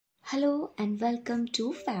Hello and welcome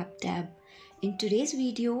to FabTab. In today's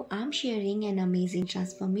video, I'm sharing an amazing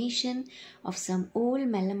transformation of some old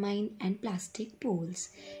melamine and plastic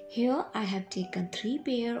bowls. Here I have taken 3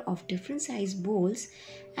 pair of different size bowls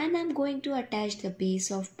and I'm going to attach the base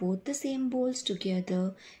of both the same bowls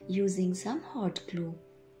together using some hot glue.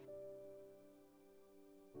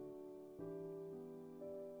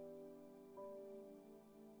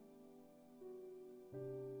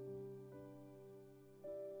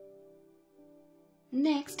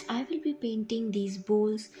 Next, I will be painting these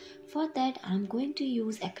bowls. For that, I am going to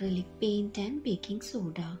use acrylic paint and baking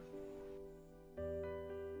soda.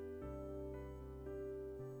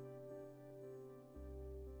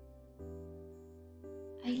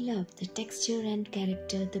 I love the texture and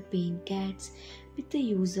character the paint gets with the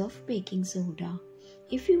use of baking soda.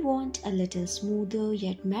 If you want a little smoother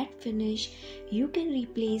yet matte finish, you can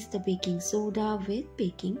replace the baking soda with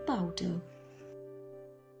baking powder.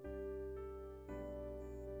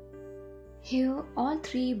 Here all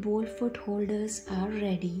 3 bowl foot holders are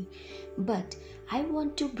ready, but I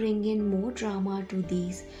want to bring in more drama to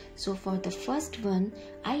these. So for the first one,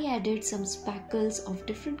 I added some spackles of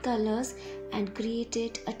different colors and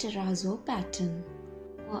created a terrazzo pattern.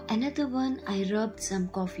 For another one, I rubbed some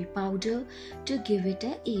coffee powder to give it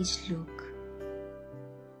an aged look.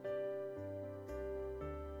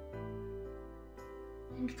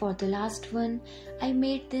 And for the last one, I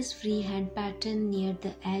made this freehand pattern near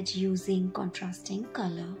the edge using contrasting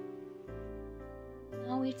color.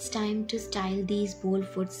 Now it's time to style these bowl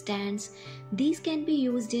foot stands. These can be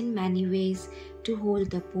used in many ways to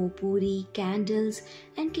hold the potpourri, candles,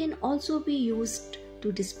 and can also be used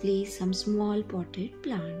to display some small potted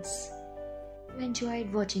plants. If you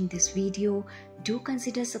enjoyed watching this video, do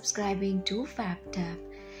consider subscribing to FabTab.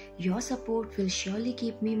 Your support will surely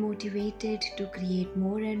keep me motivated to create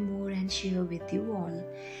more and share with you all.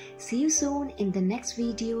 See you soon in the next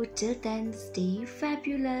video. Till then, stay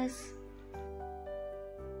fabulous.